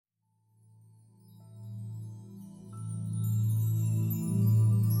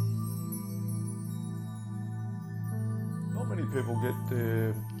people get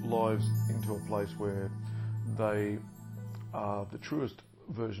their lives into a place where they are the truest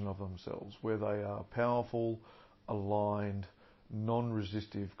version of themselves, where they are powerful, aligned,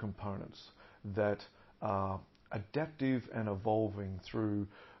 non-resistive components that are adaptive and evolving through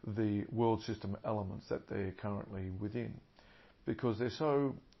the world system elements that they're currently within, because they're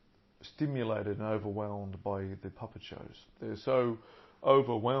so stimulated and overwhelmed by the puppet shows. They're so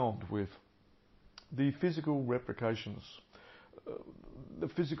overwhelmed with the physical replications, the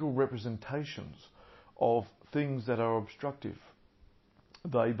physical representations of things that are obstructive.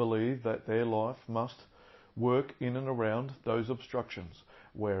 They believe that their life must work in and around those obstructions,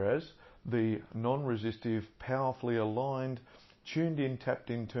 whereas the non-resistive, powerfully aligned, tuned in,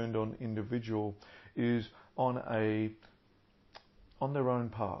 tapped in, turned on individual is on their own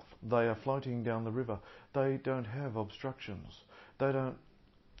path. They are floating down the river. They don't have obstructions. They don't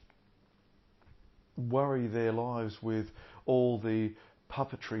worry their lives with all the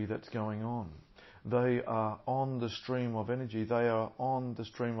puppetry that's going on. They are on the stream of energy. They are on the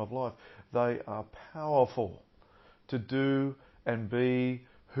stream of life. They are powerful to do and be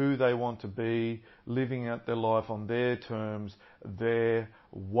who they want to be, living out their life on their terms, their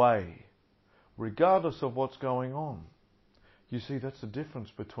way, regardless of what's going on. You see, that's the difference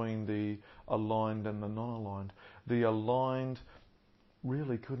between the aligned and the non-aligned. The aligned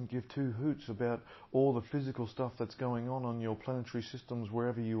really couldn't give two hoots about all the physical stuff that's going on your planetary systems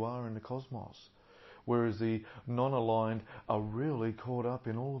wherever you are in the cosmos. Whereas the non-aligned are really caught up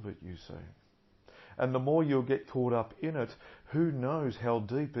in all of it, you see. And the more you'll get caught up in it, who knows how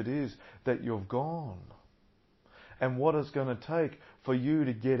deep it is that you've gone. And what it's going to take for you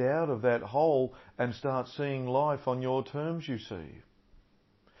to get out of that hole and start seeing life on your terms, you see.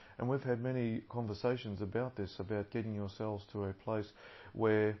 And we've had many conversations about this, about getting yourselves to a place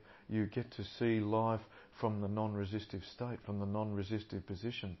where you get to see life from the non-resistive state, from the non-resistive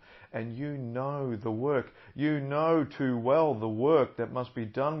position. And you know the work, you know too well the work that must be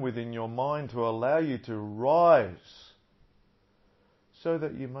done within your mind to allow you to rise, so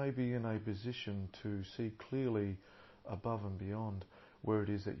that you may be in a position to see clearly above and beyond where it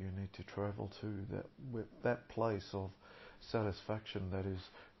is that you need to travel to, that place of satisfaction that is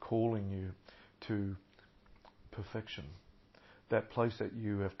calling you to perfection, that place that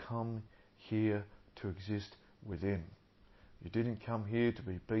you have come here to exist within. You didn't come here to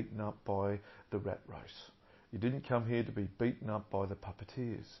be beaten up by the rat race. You didn't come here to be beaten up by the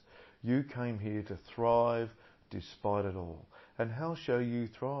puppeteers. You came here to thrive despite it all. And how shall you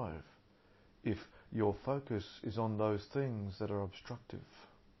thrive if your focus is on those things that are obstructive?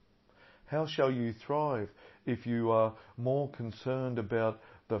 How shall you thrive if you are more concerned about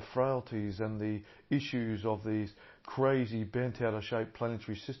the frailties and the issues of these crazy, bent out of shape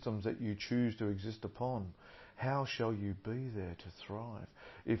planetary systems that you choose to exist upon? How shall you be there to thrive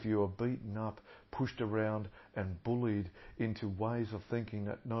if you are beaten up, pushed around and bullied into ways of thinking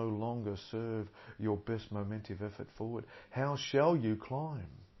that no longer serve your best momentive effort forward? How shall you climb?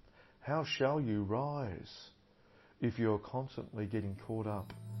 How shall you rise if you're constantly getting caught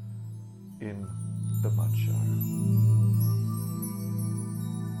up in the mud show?